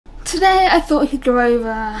Today I thought we could go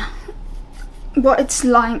over what it's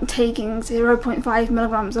like taking 0.5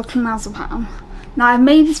 milligrams of clonazepam. Now, I've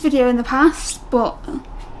made this video in the past, but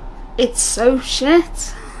it's so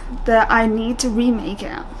shit that I need to remake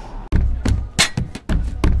it.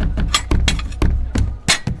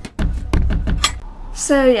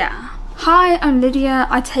 So yeah, hi, I'm Lydia.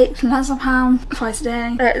 I take clonazepam twice a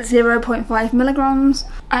day at 0.5 milligrams,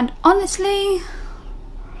 and honestly,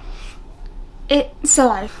 it's a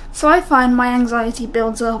life. So I find my anxiety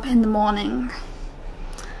builds up in the morning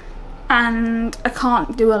and I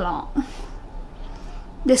can't do a lot.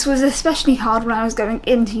 This was especially hard when I was going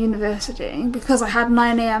into university because I had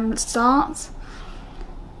 9 AM starts,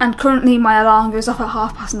 and currently my alarm goes off at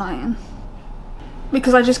 9:30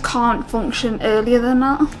 because I just can't function earlier than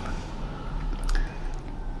that.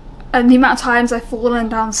 And the amount of times I've fallen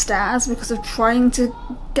downstairs because of trying to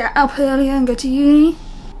get up earlier and go to uni.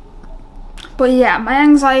 But yeah, my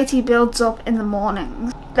anxiety builds up in the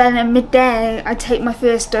mornings. Then at midday, I take my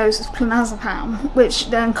first dose of clonazepam,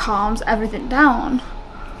 which then calms everything down.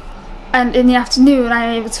 And in the afternoon,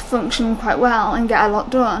 I'm able to function quite well and get a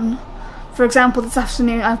lot done. For example, this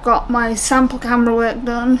afternoon, I've got my sample camera work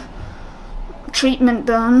done, treatment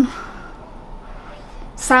done,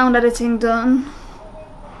 sound editing done,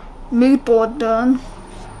 mood board done.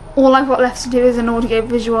 All I've got left to do is an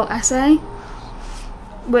audio-visual essay,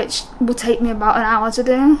 which will take me about an hour to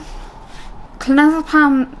do.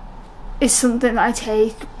 Clonazepam is something that I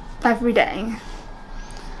take every day.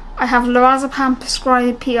 I have lorazepam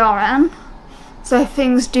prescribed PRN, so if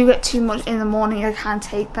things do get too much in the morning I can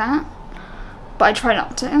take that, but I try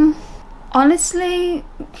not to. Honestly,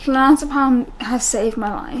 clonazepam has saved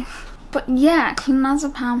my life. But yeah,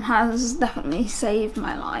 clonazepam has definitely saved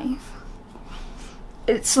my life.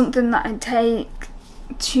 It's something that I take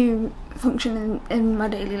to function in my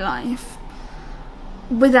daily life.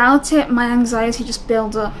 Without it, my anxiety just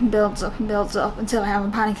builds up and builds up and builds up until I have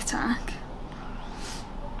a panic attack.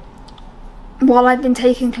 While I've been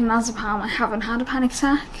taking clonazepam, I haven't had a panic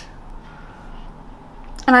attack.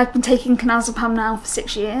 And I've been taking clonazepam now for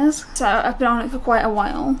 6 years, so I've been on it for quite a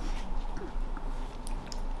while.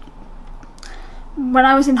 When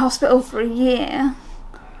I was in hospital for a year,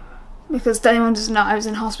 because anyone doesn't know, I was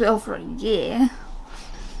in hospital for a year.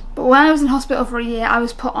 But when I was in hospital for a year, I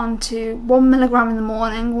was put on to 1 milligram in the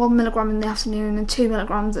morning, 1 milligram in the afternoon, and 2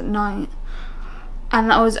 milligrams at night. And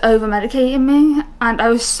that was over-medicating me, and I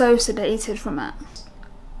was so sedated from it.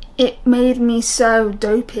 It made me so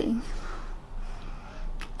dopey.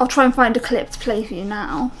 I'll try and find a clip to play for you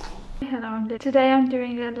now. Hello, today I'm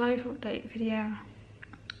doing a life update video.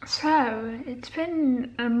 So, it's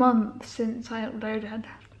been a month since I uploaded.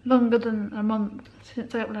 Longer than a month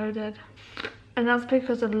since I uploaded. And that's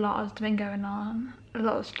because a lot has been going on. A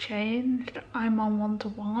lot has changed. I'm on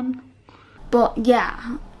 1-to-1. But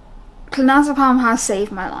yeah, clonazepam has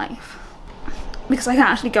saved my life. Because I can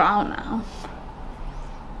actually go out now.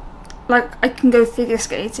 Like, I can go figure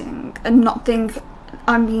skating and not think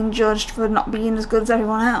I'm being judged for not being as good as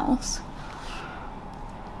everyone else.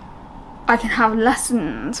 I can have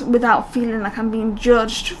lessons without feeling like I'm being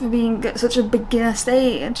judged for being at such a beginner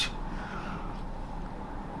stage.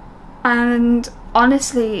 And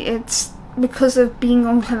honestly, it's because of being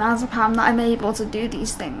on clonazepam that I'm able to do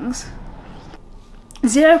these things.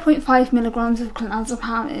 0.5 milligrams of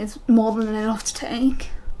clonazepam is more than enough to take.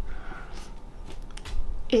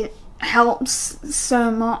 It helps so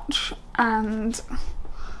much, and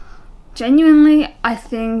genuinely, I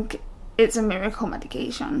think it's a miracle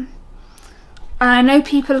medication. And I know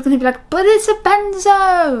people are going to be like, but it's a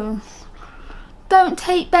benzo! Don't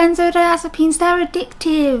take benzodiazepines, they're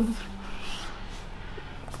addictive!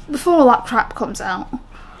 Before all that crap comes out.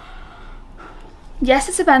 Yes,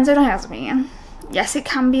 it's a benzodiazepine. Yes, it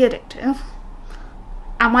can be addictive.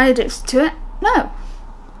 Am I addicted to it? No.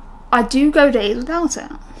 I do go days without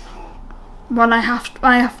it. When I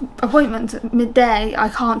have appointments at midday, I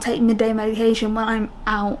can't take midday medication when I'm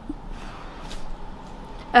out.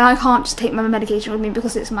 And I can't just take my medication with me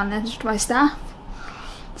because it's managed by staff.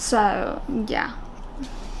 So, yeah.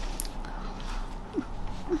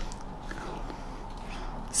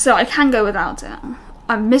 So I can go without it.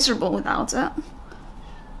 I'm miserable without it.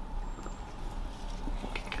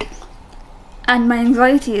 And my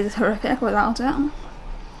anxiety is horrific without it.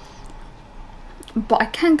 But I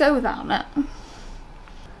can go without it.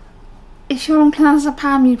 If you're on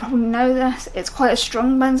clonazepam, you probably know this. It's quite a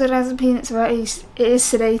strong benzodiazepine. It is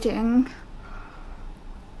sedating.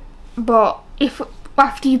 But if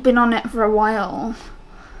after you've been on it for a while,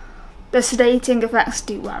 the sedating effects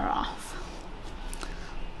do wear off.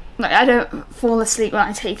 Like, I don't fall asleep when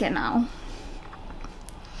I take it now.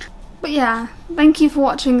 But yeah, thank you for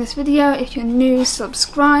watching this video. If you're new,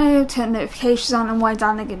 subscribe, turn notifications on and wind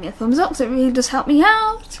down and give me a thumbs up, because it really does help me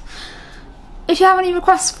out. If you have any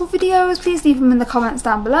requests for videos, please leave them in the comments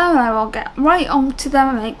down below and I will get right on to them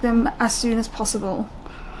and make them as soon as possible.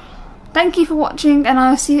 Thank you for watching and I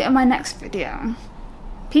will see you in my next video.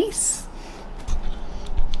 Peace.